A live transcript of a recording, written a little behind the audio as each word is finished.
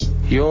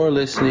You're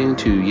listening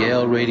to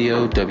Yale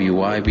Radio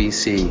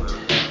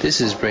WYBC.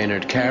 This is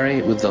Brainerd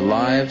Carey with the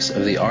lives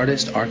of the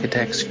artists,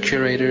 architects,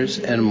 curators,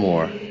 and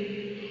more.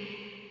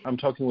 I'm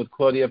talking with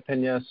Claudia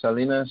Pena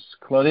Salinas.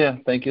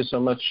 Claudia, thank you so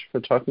much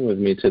for talking with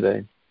me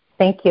today.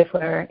 Thank you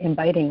for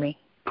inviting me.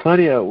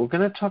 Claudia, we're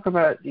going to talk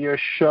about your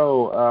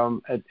show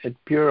at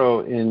Bureau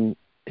in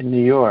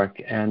New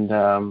York, and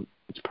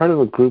it's part of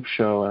a group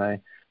show,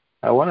 and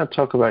I want to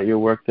talk about your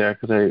work there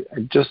because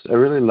I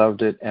really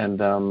loved it,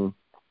 and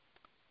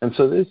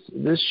so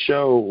this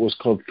show was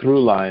called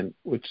Throughline,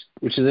 which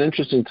is an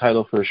interesting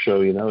title for a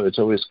show. You know, it's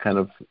always kind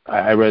of,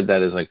 I read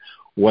that as like,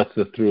 what's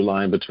the through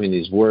line between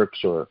these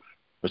works, or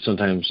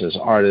sometimes as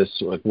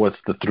artists, like what's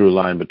the through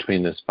line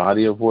between this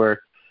body of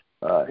work.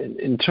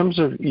 In terms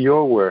of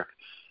your work,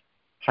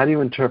 how do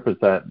you interpret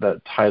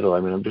that title?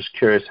 I mean, I'm just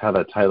curious how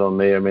that title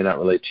may or may not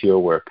relate to your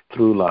work,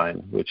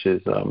 Throughline, which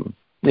is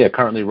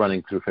currently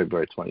running through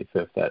February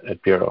 25th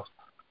at Bureau.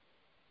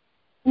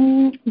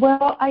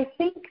 Well, I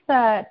think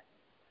that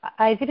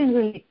I didn't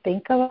really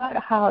think about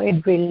how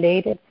it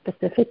related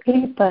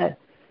specifically, but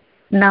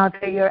now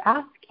that you're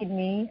asking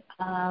me,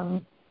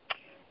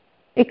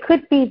 it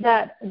could be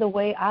that the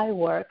way I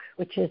work,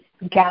 which is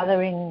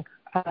gathering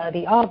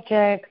the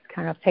objects,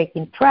 kind of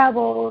taking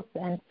travels,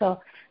 and so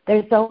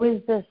there's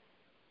always this,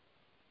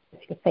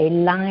 you could say,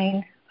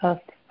 line of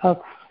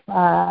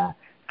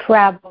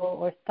travel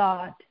or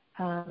thought.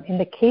 In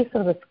the case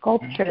of the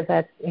sculpture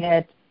that's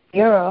at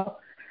Bureau,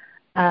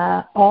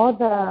 all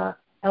the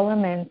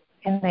elements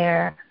in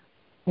there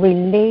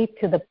relate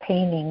to the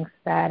paintings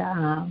that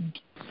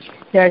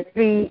there are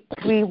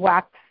three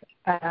wax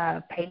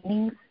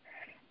paintings,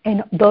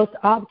 and those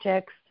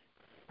objects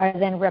are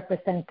then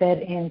represented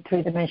in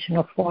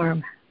three-dimensional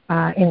form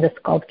in the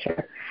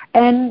sculpture.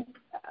 And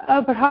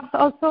perhaps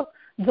also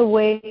the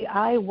way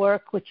I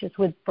work, which is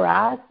with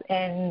brass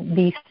and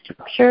these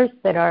structures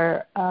that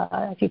are,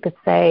 as you could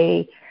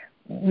say,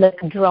 like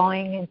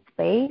drawing in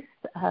space.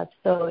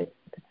 So it's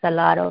a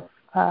lot of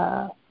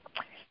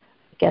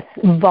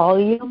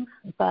volume,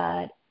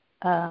 but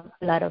a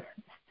lot of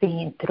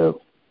seeing through.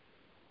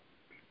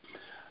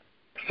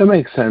 That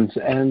makes sense.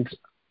 And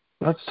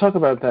let's talk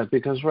about that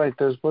because, right,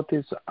 there's both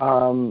these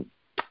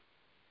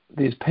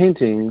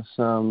paintings,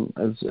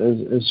 as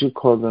you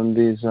call them,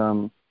 these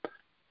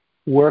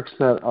works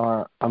that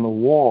are on the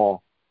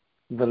wall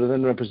that are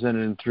then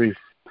represented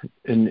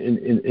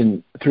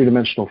in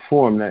three-dimensional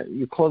form. Now,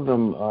 you call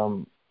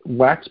them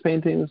wax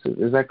paintings.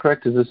 Is that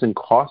correct? Is this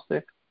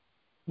encaustic?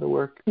 The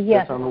work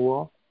yes. That's on the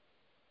wall?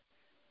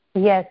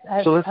 Yes.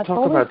 So let's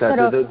talk about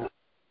that.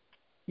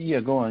 Yeah,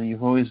 go on.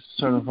 You've always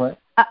sort of like...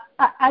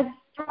 I've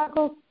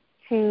struggled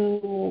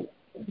to,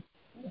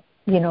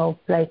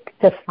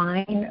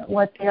 define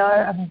what they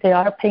are. I mean, they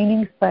are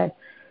paintings, but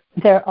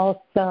they're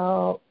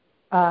also,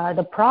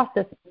 the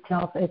process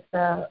itself is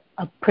a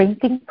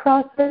printing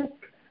process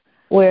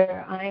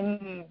where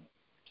I'm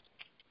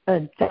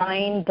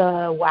dyeing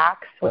the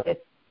wax with,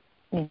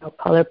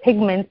 color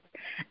pigments,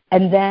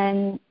 and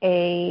then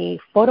a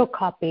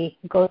photocopy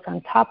goes on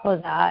top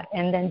of that,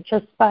 and then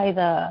just by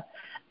the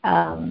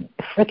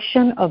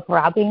friction of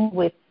rubbing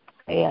with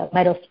a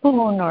metal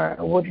spoon or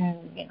a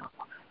wooden,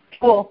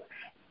 tool,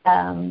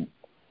 and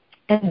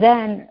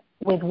then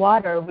with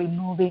water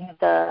removing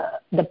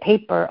the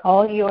paper,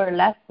 all you're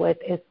left with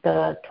is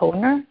the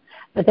toner,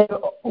 but there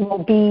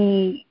will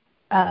be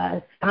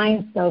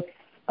signs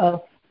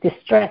of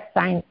distress,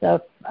 signs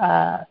of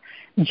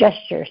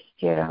gestures,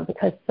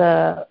 because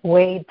the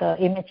way the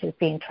image is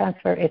being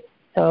transferred is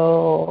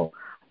so,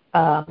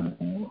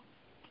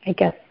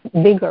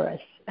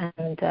 vigorous.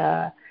 And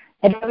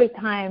every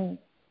time,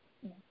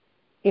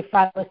 if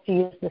I was to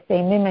use the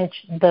same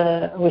image,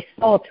 the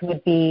result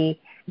would be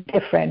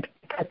different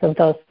because of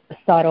those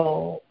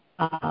subtle,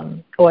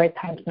 or at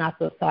times not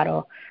so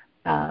subtle,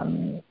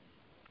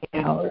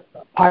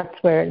 parts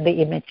where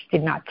the image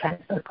did not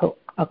transfer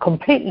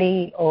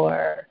completely,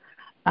 or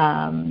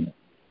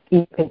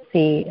you could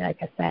see,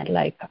 like I said,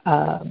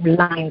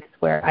 lines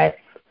where I've,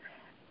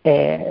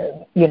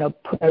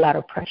 put a lot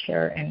of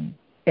pressure in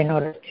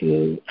order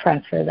to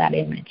transfer that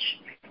image.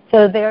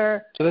 So that's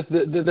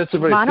a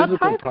very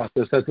physical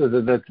process.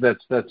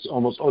 That's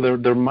almost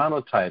they're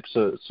monotypes.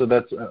 So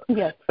that's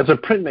yes. That's a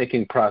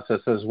printmaking process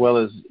as well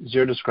as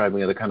you're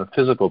describing it, a kind of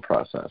physical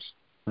process,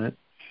 right?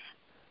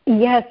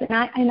 Yes,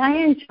 and I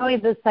enjoy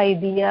this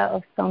idea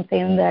of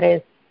something that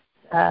is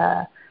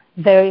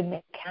very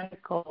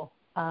mechanical.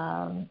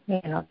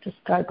 To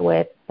start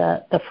with,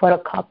 the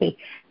photocopy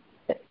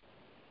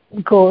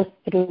goes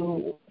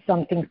through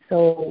something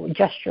so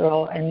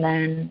gestural, and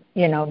then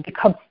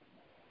becomes,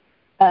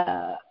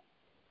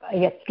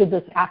 through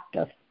this act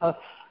of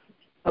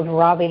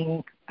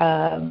rubbing,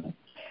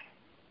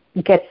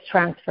 gets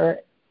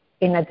transferred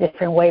in a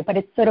different way, but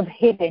it's sort of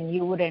hidden.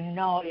 You wouldn't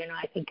know.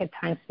 I think at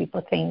times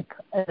people think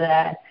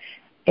that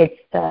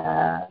it's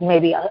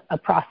maybe a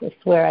process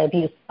where I've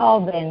used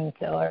solvent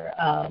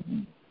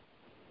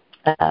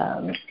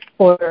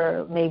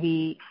or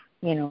maybe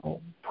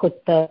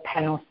put the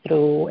panels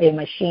through a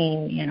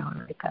machine,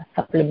 like a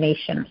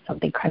sublimation or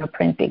something, kind of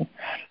printing.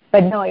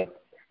 But no,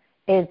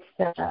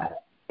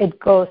 it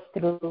goes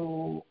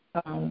through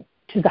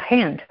to the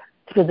hand,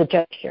 through the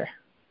gesture.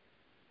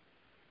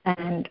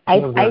 And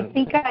I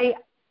think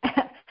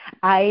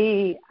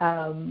I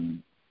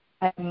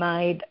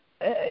might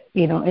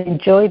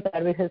enjoy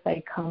that because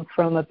I come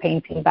from a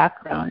painting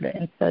background,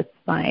 and so it's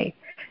my,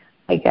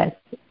 I guess,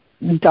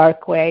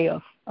 dark way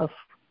of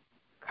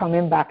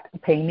coming back to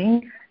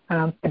painting.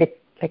 But it's,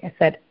 like I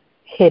said,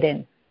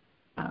 hidden.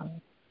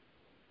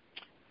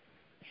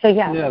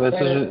 Yeah,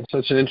 that's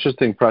such an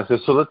interesting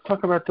process. So let's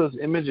talk about those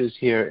images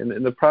here.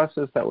 In the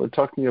process that we're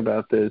talking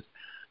about, there's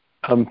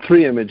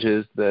 3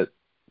 images that,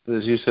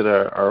 as you said,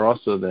 are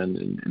also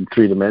then in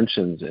 3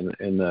 dimensions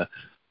in the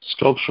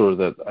sculpture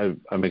that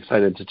I'm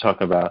excited to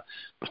talk about.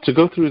 But to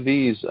go through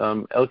these,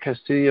 El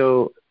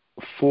Castillo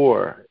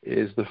 4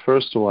 is the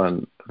first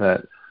one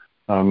that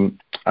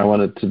I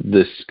wanted to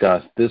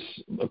discuss. This,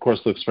 of course,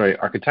 looks very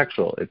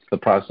architectural. It's the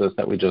process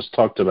that we just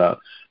talked about,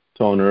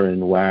 toner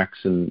and wax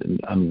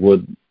and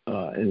wood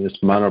in this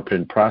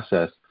monoprint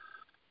process.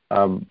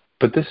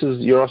 But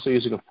you're also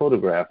using a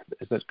photograph.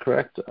 Is that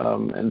correct?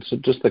 And so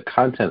just the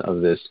content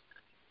of this,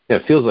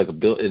 it feels like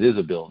it is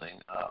a building,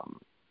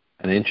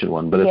 an ancient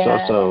one, but it's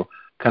also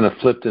kind of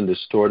flipped and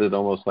distorted,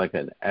 almost like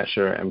an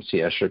Escher, M.C.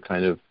 Escher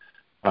kind of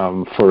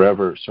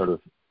forever sort of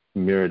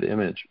mirrored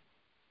image.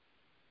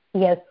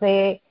 Yes,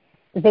 the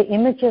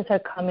images are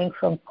coming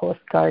from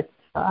postcards.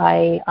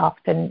 I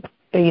often,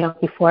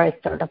 before I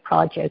start a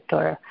project,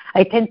 or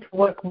I tend to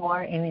work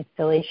more in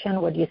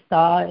installation. What you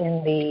saw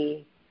in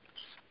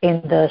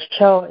the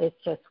show is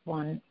just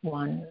one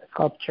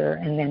sculpture,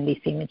 and then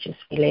these images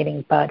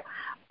relating. But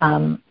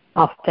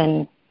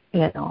often,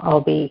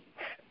 I'll be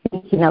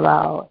thinking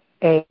about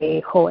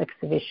a whole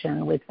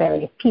exhibition with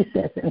various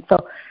pieces, and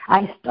so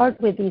I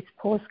start with these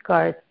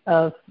postcards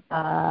of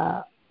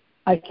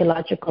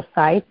archaeological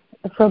sites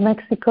from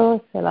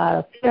Mexico, so a lot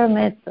of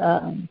pyramids,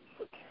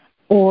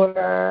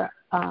 or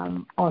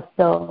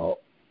also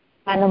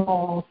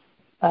animals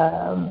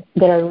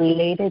that are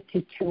related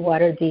to 2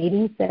 water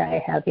deities that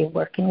I have been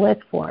working with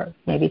for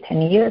maybe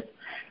 10 years.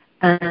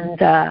 And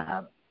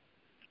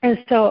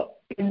so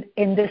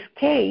in this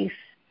case,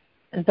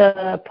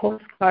 the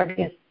postcard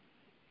is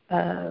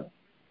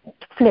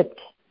flipped.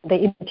 The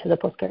image of the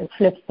postcard is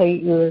flipped, so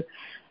you're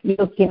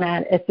looking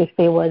at as if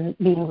they was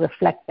being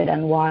reflected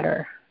in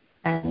water.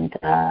 And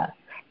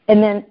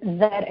then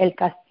that El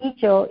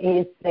Castillo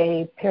is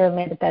a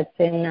pyramid that's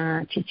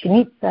in Chichen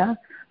Itza,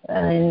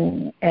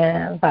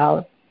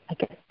 about, I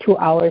guess, 2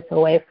 hours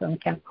away from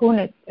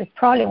Cancun. It's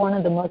probably one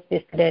of the most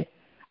visited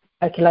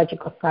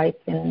archaeological sites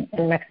in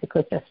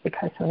Mexico just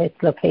because of its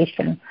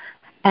location.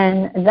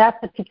 And that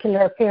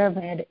particular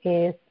pyramid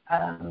is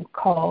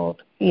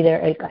called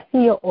either El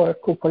Castillo or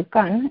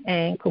Kukulkan,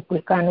 and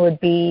Kukulkan would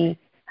be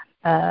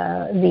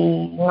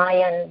the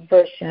Mayan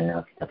version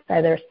of the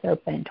feather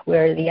serpent,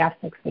 where the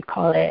Aztecs would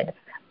call it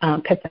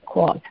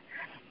Quetzalcoatl.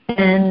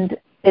 And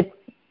it's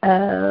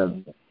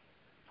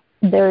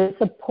there is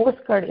a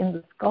postcard in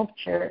the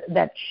sculpture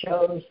that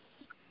shows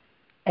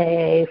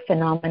a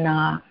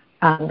phenomena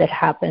that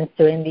happens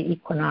during the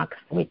equinox,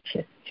 which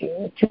is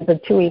to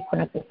the 2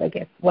 equinoxes, I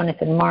guess. One is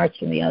in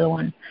March and the other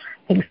one,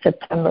 I think,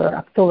 September or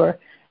October.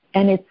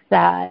 And it's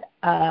that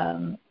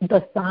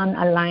the sun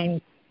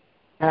aligns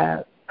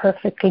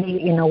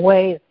perfectly in a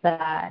way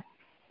that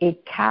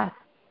it casts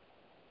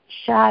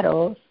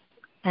shadows,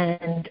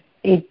 and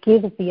it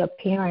gives the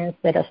appearance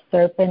that a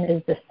serpent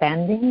is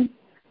descending.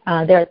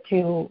 There are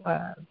 2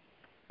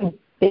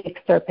 big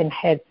serpent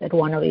heads at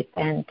one of its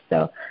ends.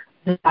 So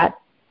that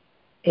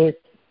is,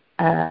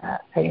 like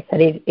I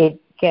said,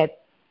 it gets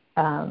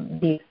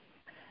these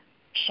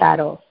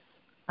shadows,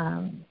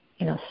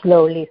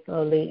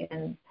 slowly.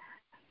 And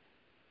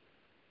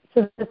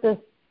so this is,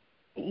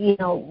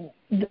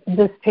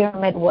 this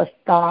pyramid was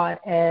thought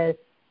as,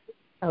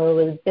 or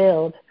was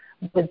built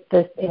with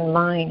this in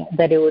mind,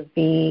 that it would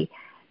be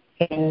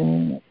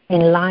in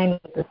line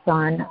with the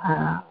sun.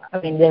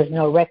 There's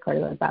no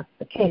record that that's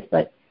the case,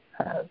 but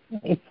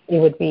it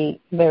would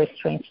be very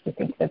strange to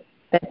think that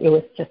it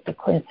was just a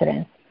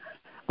coincidence.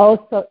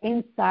 Also,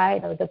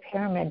 inside of the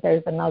pyramid,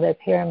 there's another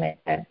pyramid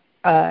that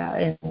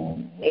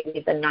in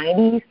maybe the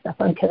 90s, up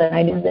until the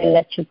 90s, they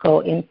let you go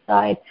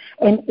inside.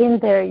 And in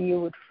there, you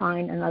would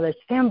find another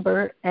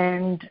chamber,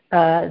 and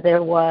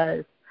there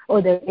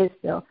is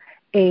still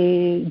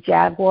a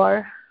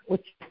jaguar,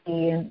 which you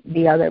see in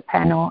the other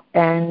panel,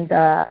 and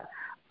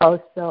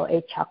also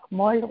a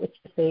chacmol, which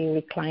is a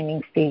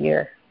reclining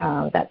figure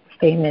that's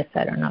famous.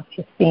 I don't know if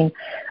you've seen,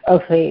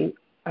 of a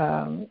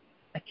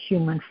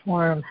human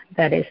form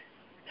that is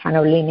kind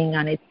of leaning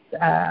on its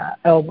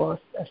elbows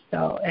or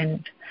so,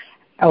 and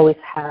always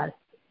has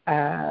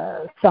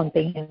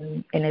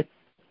something in its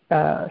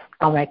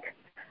stomach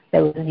that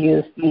was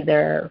used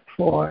either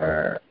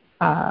for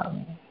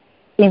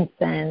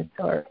incense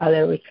or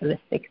other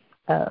ritualistic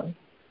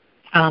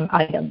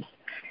items.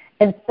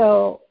 And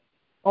so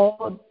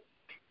all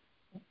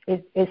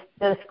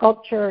the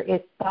sculpture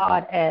is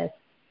thought as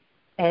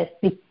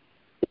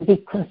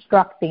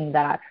deconstructing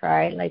that,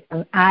 right? Like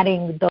I'm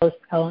adding those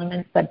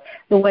elements, but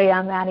the way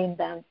I'm adding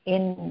them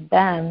in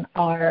them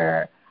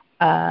are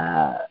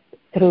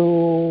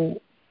through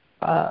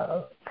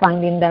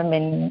finding them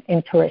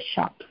in tourist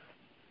shops.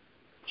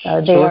 So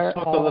let's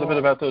talk a little bit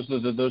about those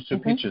two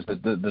features,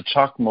 the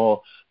chalk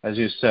mold, as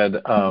you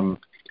said,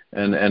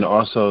 and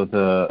also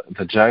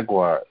the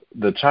jaguar.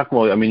 The chalk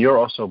mold, I mean, you're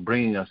also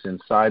bringing us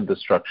inside the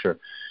structure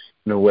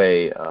in a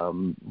way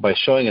by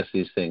showing us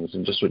these things.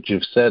 And just what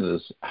you've said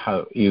is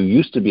how you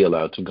used to be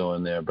allowed to go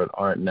in there but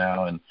aren't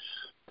now, and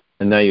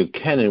now you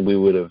can, and we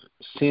would have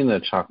seen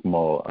the chalk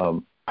mold.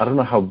 I don't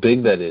know how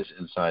big that is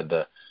inside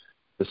the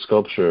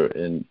sculpture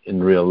in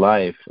real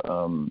life.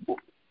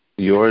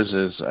 Yours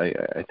is,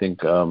 I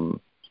think,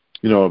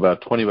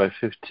 about 20 by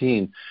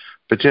 15.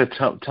 But yeah,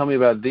 tell me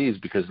about these,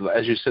 because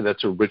as you said,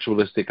 that's a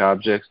ritualistic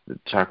object. The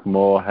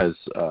chacmol has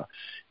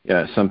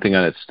something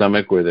on its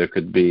stomach where there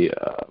could be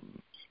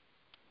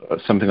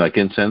something like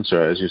incense,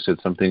 or as you said,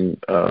 something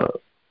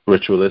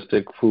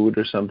ritualistic, food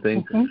or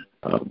something.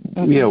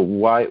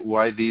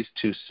 Why these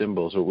two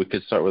symbols? Or we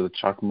could start with a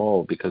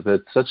chacmol, because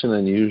that's such an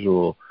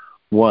unusual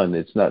one.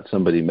 It's not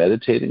somebody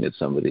meditating; it's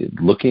somebody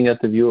looking at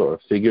the viewer, or a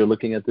figure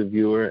looking at the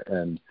viewer,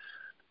 and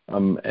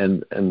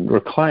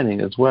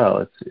reclining as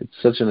well. It's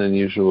such an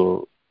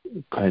unusual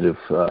kind of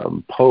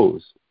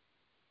pose.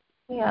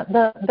 Yeah,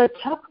 the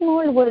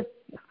chacmol was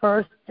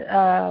first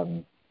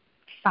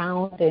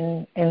found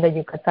in the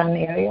Yucatan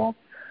area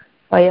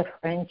by a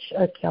French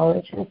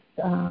archaeologist,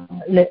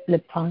 Le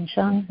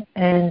Planchon,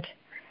 and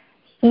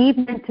he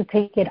meant to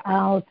take it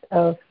out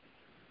of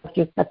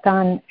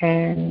Yucatan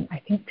and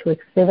I think to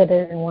exhibit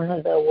it in one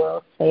of the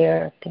World's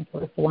Fair. I think it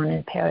was the one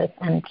in Paris,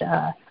 and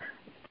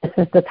this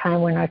is the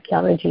time when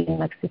archaeology in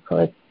Mexico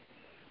is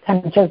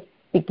kind of just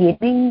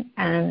beginning,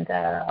 and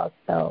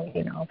also,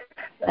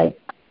 like,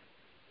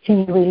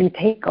 can you really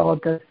take all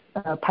this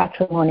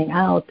patrimony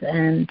out?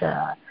 And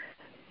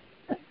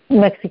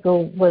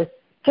Mexico was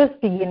just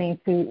beginning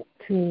to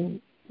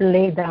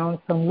lay down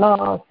some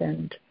laws,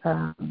 and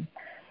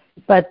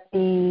but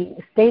the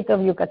state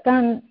of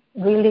Yucatan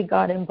really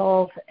got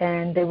involved,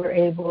 and they were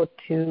able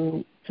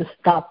to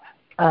stop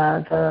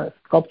the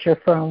sculpture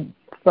from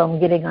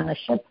getting on a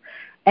ship.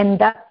 And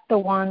that's the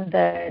one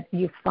that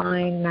you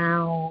find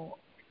now.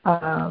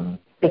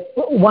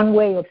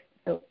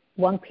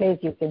 One place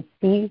you can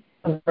see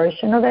a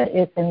version of it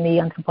is in the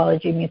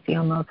Anthropology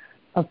Museum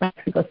of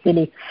Mexico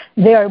City.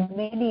 There are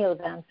many of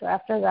them. So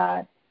after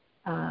that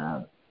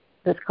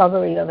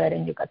discovery of it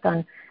in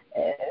Yucatan,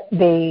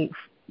 they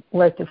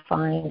were to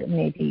find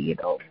maybe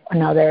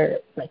another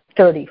like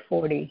 30,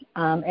 40,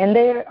 and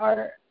they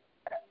are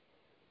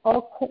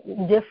all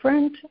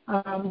different.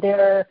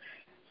 There are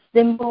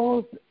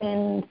symbols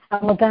in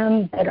some of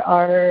them that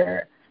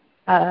are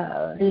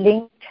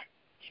linked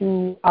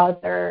to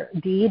other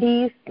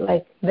deities.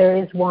 Like there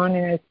is one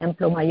in El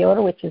Templo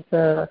Mayor, which is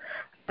a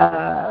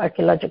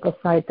archaeological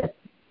site that's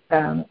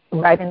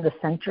right in the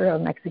center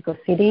of Mexico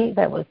City.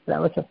 That was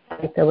a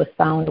site that was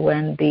found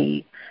when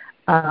the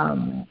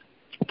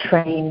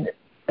train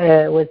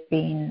was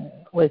being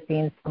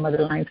some of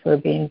the lines were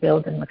being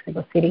built in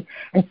Mexico City.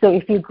 And so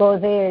if you go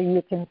there,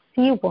 you can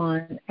see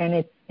one, and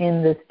it's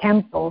in this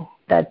temple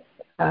that's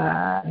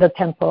the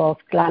temple of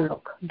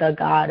Tlaloc, the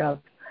god of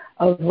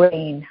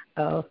rain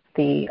of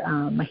the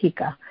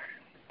Mexica.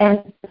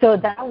 And so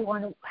that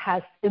one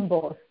has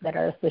symbols that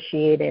are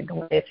associated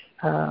with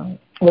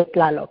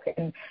Tlaloc,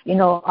 and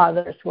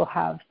others will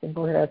have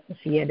symbols that are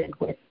associated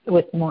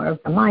with more of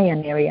the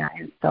Mayan area.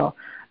 And so,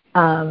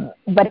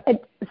 but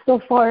so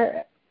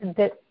far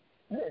that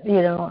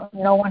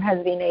no one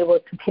has been able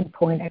to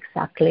pinpoint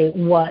exactly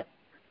what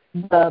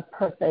the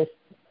purpose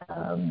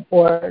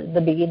or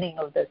the beginning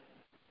of this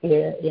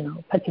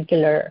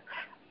particular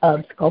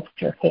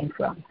sculpture came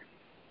from.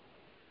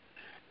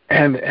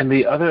 And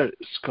the other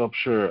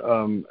sculpture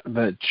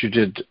that you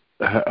did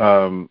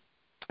kind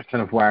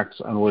of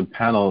wax on wood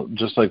panel,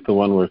 just like the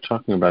one we're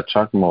talking about,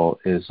 chacmol,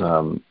 is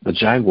the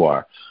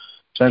Jaguar.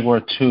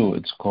 Jaguar 2,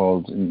 it's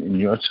called in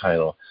your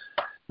title.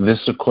 This,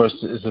 of course,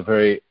 is a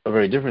very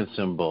different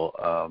symbol.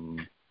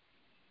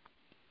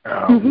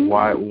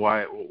 Why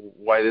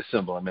this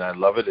symbol? I mean, I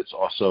love it. It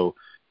also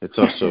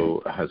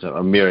has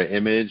a mirror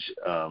image,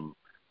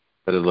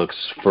 but it looks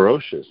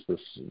ferocious.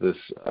 This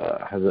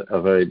has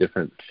a very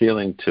different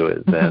feeling to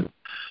it than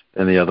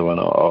the other one,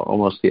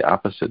 almost the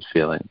opposite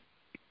feeling.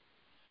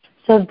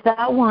 So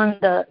that one,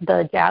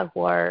 the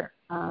Jaguar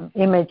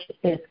image,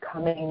 is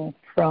coming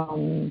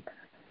from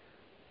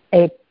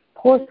a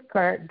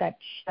postcard that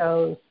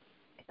shows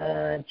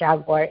the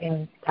Jaguar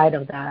inside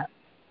of the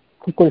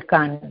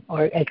Kukulkan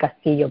or El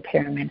Castillo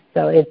pyramid.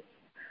 So it's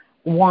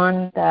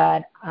one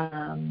that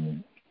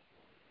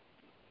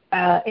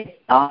is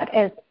thought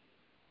as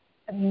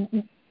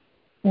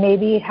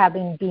maybe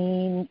having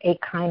been a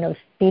kind of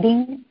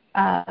sitting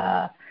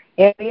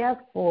area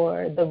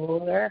for the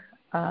ruler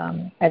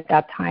at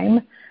that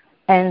time.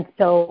 And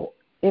so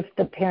if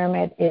the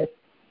pyramid is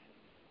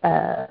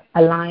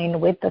aligned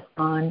with the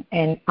sun,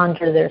 and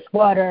under there's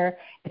water.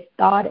 It's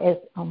thought as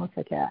almost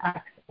like an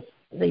axis,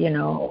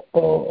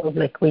 or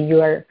like when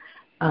you are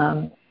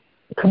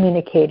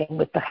communicating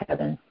with the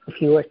heavens,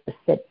 if you were to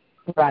sit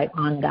right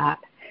on that.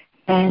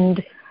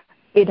 And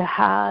it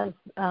has,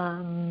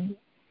 I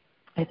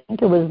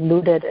think it was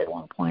looted at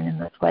one point, and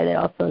that's why they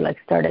also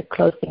started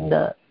closing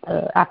the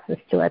access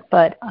to it.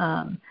 But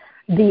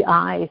the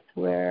eyes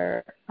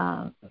were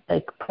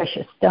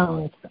precious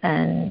stones,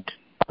 and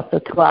also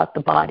throughout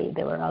the body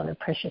there were other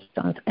precious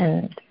stones.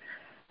 And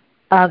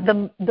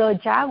the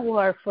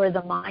jaguar for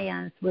the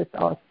Mayans was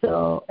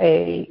also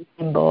a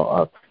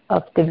symbol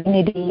of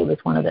divinity. It was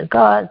one of their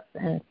gods,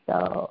 and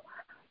so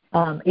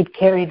it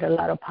carried a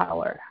lot of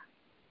power.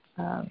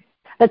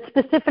 But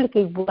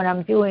specifically what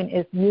I'm doing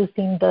is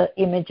using the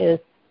images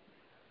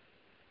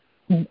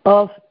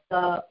of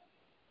the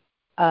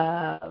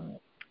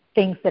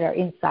things that are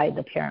inside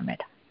the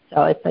pyramid.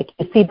 So it's like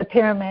you see the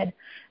pyramid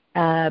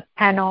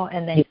panel,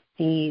 and then you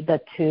see the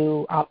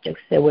two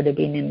objects that would have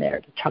been in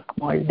there, the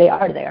chakmol. They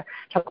are there,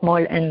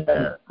 chakmol and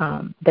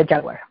the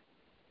jaguar.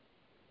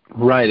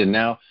 Right,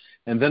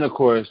 and then of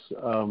course,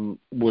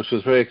 which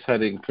was very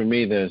exciting for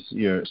me, there's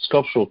your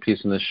sculptural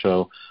piece in this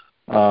show.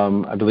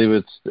 I believe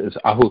it's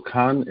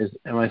Ahukan.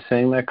 Am I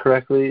saying that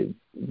correctly?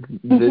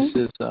 Mm-hmm. This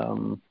is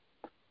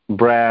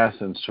brass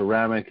and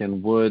ceramic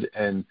and wood,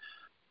 and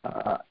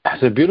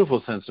has a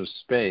beautiful sense of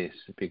space,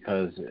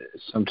 because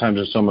sometimes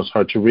it's almost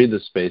hard to read the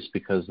space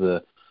because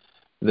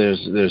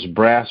there's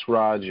brass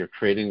rods. You're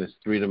creating this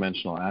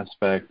three-dimensional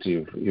aspect.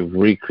 You've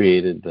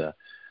recreated the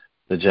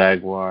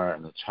jaguar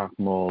and the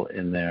chakmol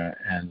in there,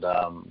 and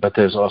but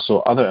there's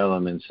also other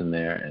elements in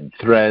there, and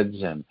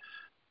threads, and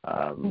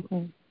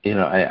mm-hmm.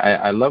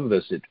 I love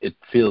this. It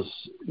feels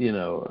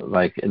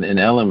like an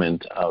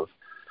element of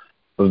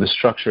the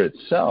structure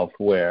itself,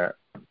 where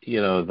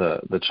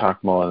the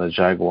chakmol and the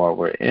jaguar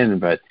were in,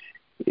 but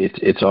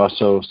it's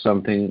also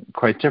something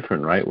quite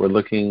different, right? We're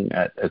looking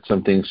at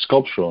something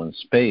sculptural in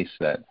space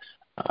that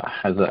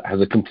has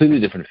a completely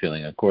different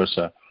feeling. Of course,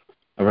 a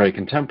very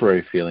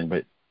contemporary feeling,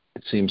 but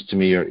it seems to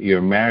me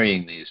you're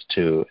marrying these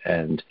two,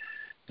 and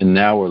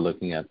now we're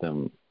looking at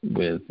them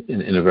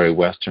in a very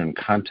Western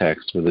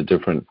context with a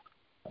different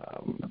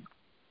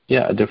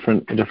a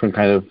different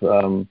kind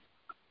of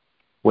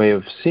way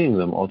of seeing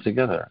them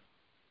altogether.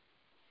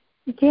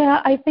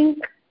 Yeah, I think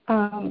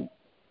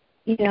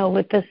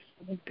with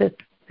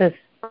this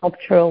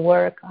sculptural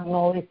work, I'm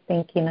always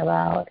thinking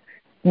about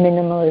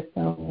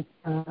minimalism.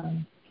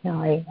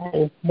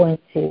 I went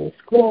to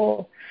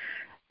school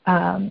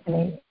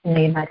in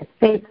the United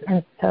States,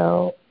 and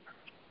so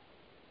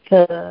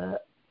the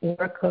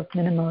work of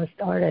minimalist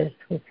artists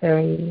was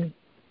very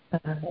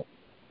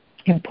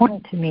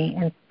important to me.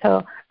 And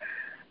so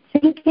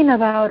thinking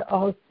about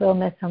also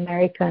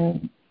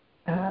Mesoamerican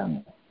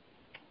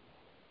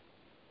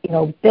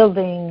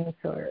buildings,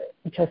 or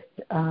just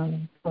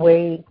the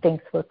way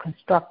things were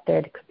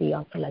constructed. It could be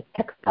also like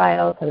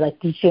textiles, or like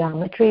the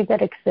geometry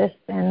that exists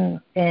in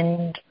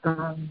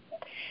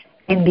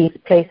these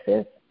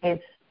places.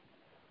 It's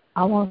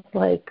almost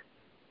like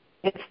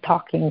it's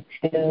talking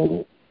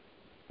to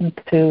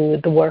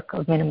the work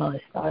of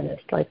minimalist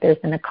artists. Like there's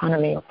an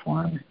economy of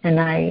form, and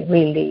I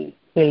really,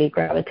 really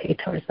gravitate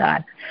towards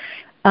that.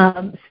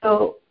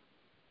 So,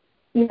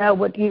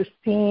 what you're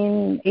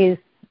seeing is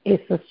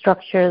a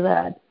structure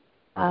that,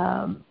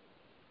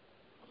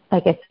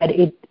 like I said,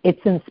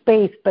 it's in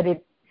space, but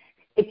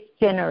it's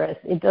generous.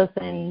 It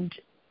doesn't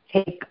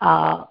take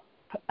up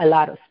a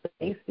lot of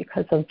space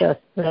because of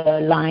just the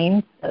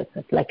lines. So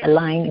it's like a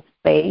line in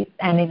space,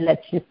 and it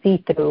lets you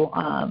see through.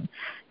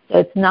 So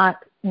it's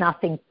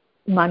nothing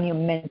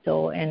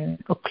monumental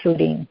and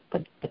occluding,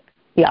 but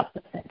the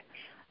opposite.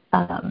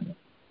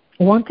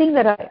 One thing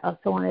that I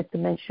also wanted to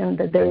mention,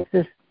 that there's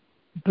this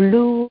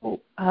blue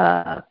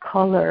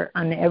color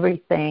on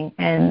everything,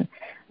 and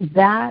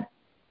that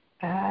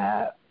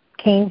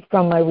came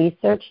from my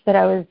research that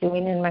I was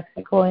doing in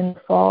Mexico in the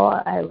fall.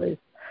 I was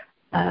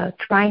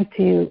trying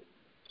to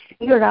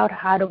figure out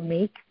how to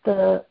make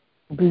the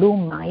blue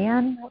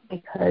Mayan,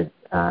 because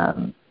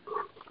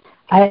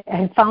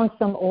I found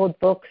some old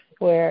books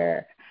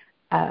where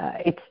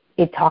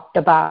it talked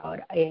about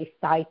a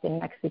site in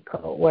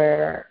Mexico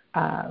where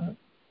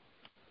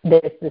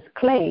there's this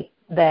clay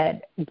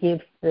that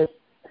gives this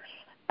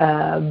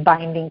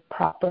binding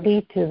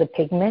property to the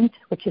pigment,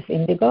 which is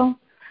indigo.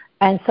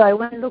 And so I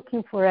went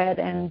looking for it,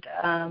 and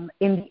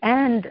in the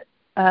end,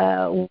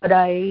 what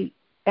I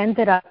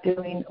ended up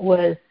doing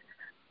was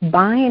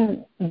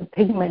buying the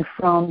pigment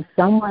from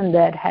someone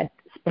that had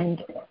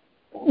spent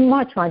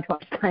much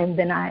time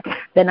than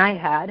I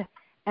had,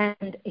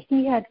 and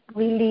he had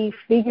really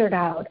figured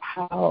out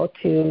how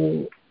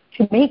to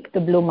make the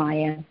blue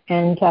Mayan.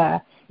 And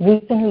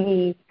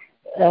recently,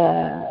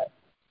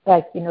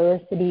 like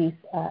universities,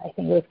 I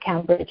think it was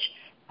Cambridge,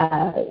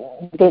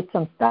 did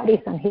some studies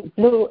on his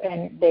blue,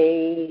 and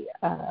they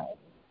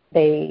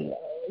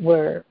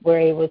were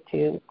able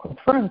to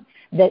confirm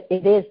that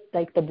it is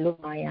like the blue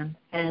Mayan.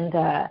 And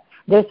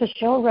there's a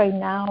show right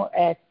now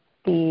at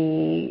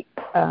the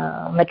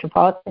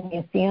Metropolitan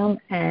Museum,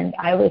 and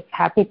I was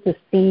happy to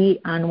see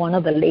on one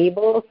of the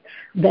labels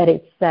that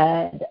it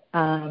said,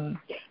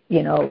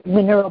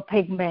 mineral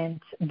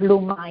pigment, blue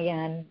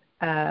Mayan,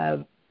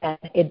 and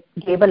it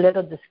gave a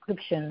little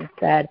description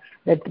that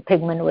the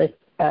pigment was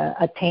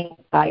attained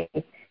by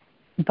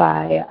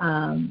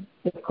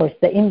of course,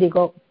 the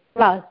indigo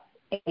plus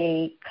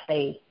a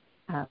clay.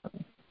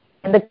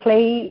 And the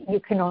clay you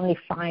can only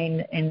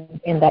find in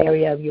the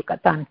area of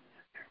Yucatan,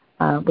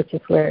 which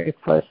is where it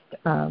first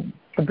the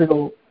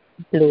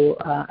blue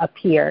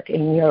appeared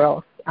in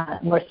murals,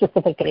 more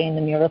specifically in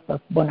the murals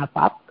of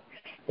Bonaparte,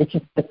 which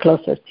is the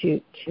closer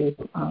to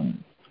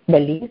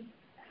Belize.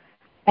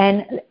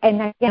 And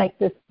again, like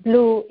this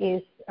blue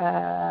is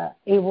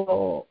it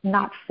will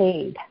not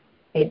fade.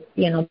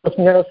 Those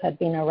murals have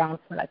been around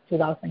for like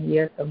 2,000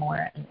 years or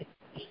more, and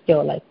it's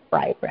still like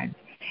vibrant.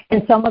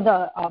 And some of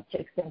the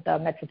objects in the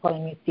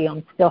Metropolitan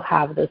Museum still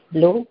have this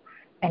blue,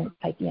 and it's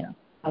like,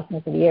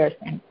 thousands of years,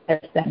 and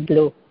there's that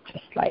blue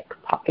just like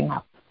popping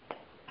up.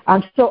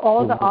 So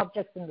all the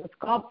objects in the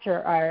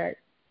sculpture are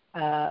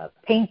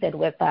painted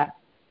with that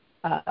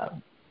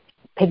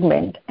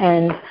pigment,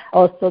 and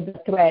also the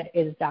thread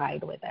is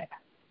dyed with it.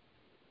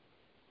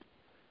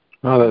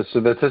 Oh,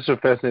 that's such a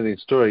fascinating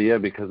story, yeah,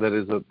 because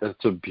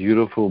that's a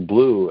beautiful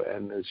blue,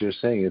 and as you're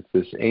saying, it's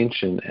this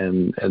ancient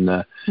and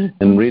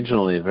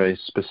regionally very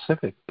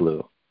specific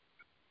blue.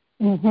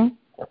 Mm-hmm.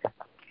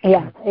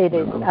 Yeah, it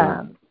is.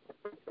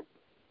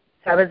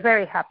 So I was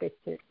very happy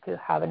to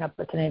have an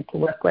opportunity to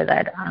work with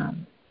it.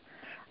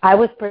 I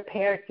was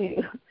prepared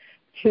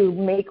to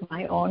make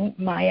my own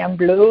Mayan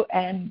blue,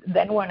 and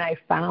then when I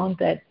found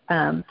that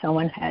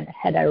someone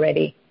had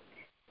already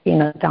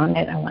done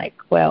it, I'm like,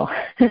 well,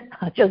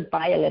 I'll just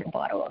buy a little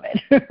bottle of it,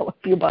 a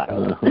few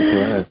bottles.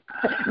 Right.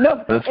 No,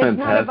 that's it's fantastic.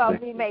 Not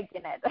about me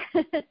making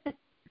it.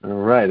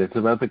 Right, it's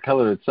about the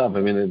color itself.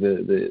 I mean,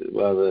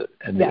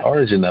 the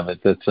origin of it.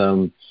 That's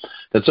so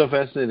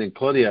fascinating,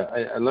 Claudia.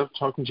 I love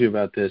talking to you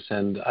about this,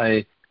 and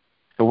I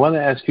want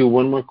to ask you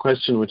one more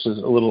question, which is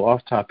a little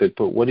off topic.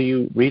 But what are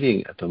you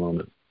reading at the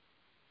moment?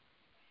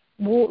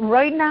 Well,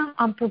 right now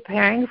I'm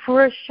preparing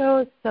for a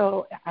show,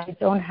 so I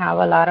don't have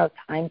a lot of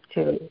time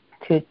to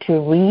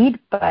read,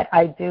 but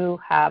I do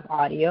have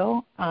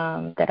audio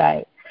that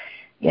I,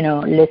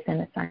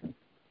 listen as I'm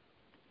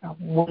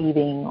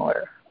weaving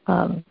or,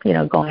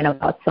 going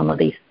about some of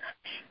these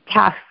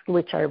tasks,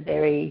 which are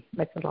very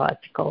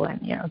methodological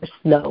and, they're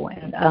slow.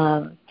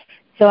 And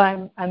so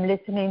I'm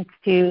listening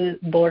to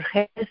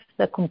Borges,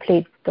 The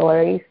Complete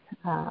Stories,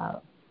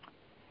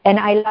 and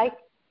I like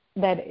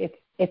that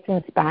it's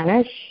in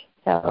Spanish.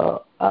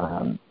 So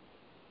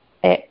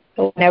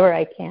whenever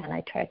I can,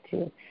 I try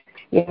to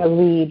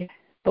read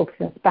books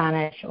in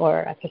Spanish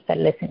or, as I said,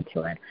 listen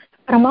to it.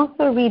 But I'm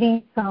also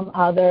reading some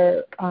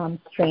other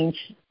strange,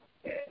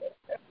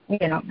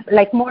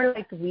 more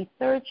like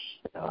research.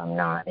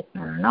 So it's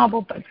not a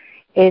novel, but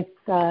it's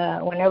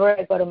whenever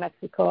I go to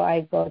Mexico,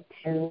 I go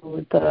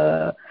to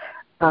the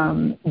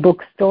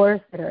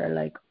bookstores that are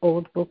like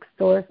old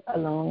bookstores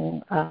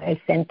along El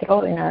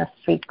Centro in a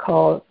street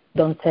called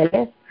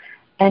Donceles.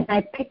 And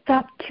I picked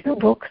up 2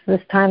 books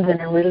this time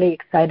that I'm really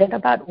excited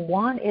about.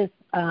 One is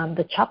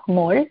the Chuck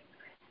Moll,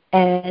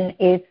 and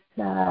it's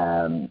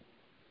and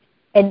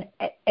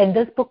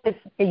this book is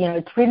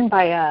it's written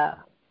by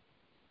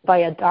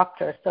a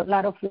doctor, so a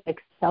lot of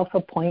like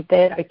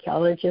self-appointed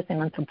archaeologists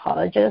and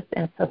anthropologists,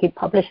 and so he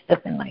published this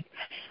in like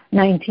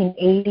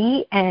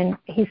 1980, and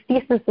his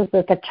thesis is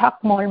that the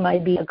Chuck Moll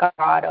might be a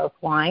god of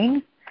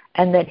wine,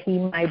 and that he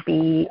might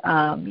be,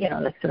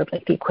 sort of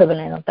like the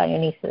equivalent of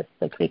Dionysus,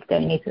 the Greek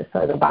Dionysus,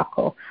 or the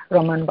Baccho,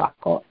 Roman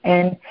Baccho.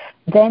 And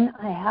then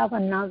I have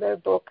another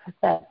book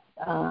that's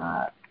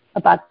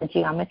about the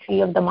geometry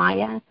of the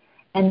Maya,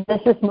 and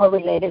this is more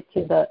related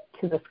to the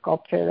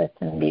sculpture that's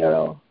in the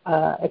Bureau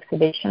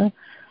exhibition,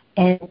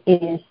 and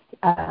it's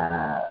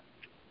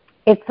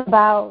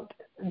about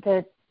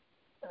the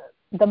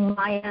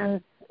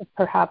Mayans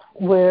perhaps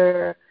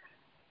were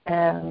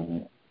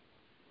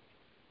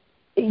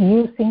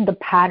using the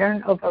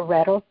pattern of a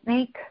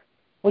rattlesnake,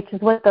 which is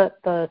what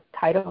the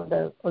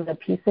title of the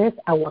piece is.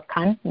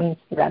 Ahuacán means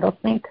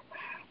rattlesnake,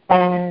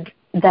 and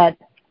that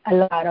a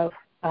lot of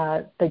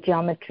the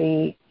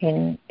geometry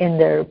in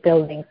their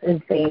buildings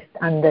is based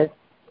on this,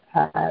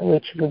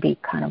 which would be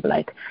kind of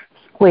like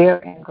square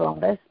and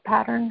rhombus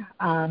pattern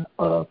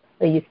of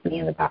that you see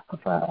in the back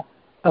of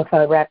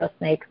a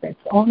rattlesnake that's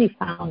only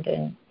found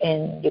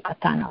in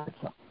Yucatan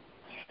also.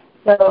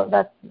 So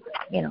that's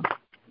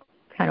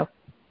kind of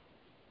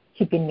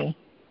keeping me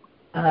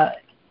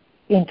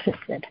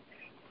interested.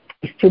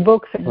 These 2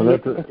 books and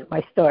into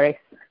my stories.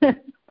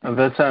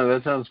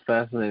 That sounds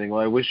fascinating. Well,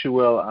 I wish you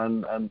well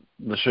on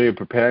the show you're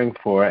preparing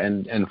for,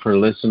 and for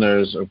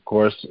listeners, of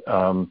course,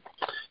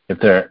 if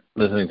they're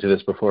listening to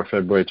this before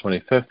February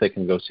 25th, they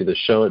can go see the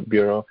show at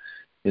Bureau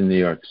in New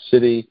York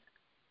City.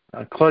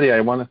 Claudia,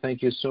 I want to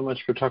thank you so much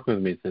for talking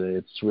with me today.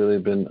 It's really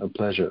been a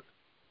pleasure.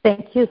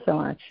 Thank you so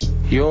much.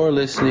 You're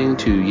listening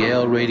to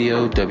Yale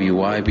Radio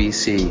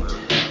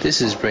WYBC.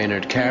 This is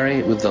Brainerd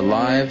Carey with the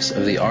lives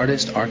of the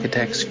artists,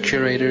 architects,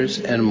 curators,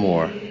 and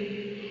more.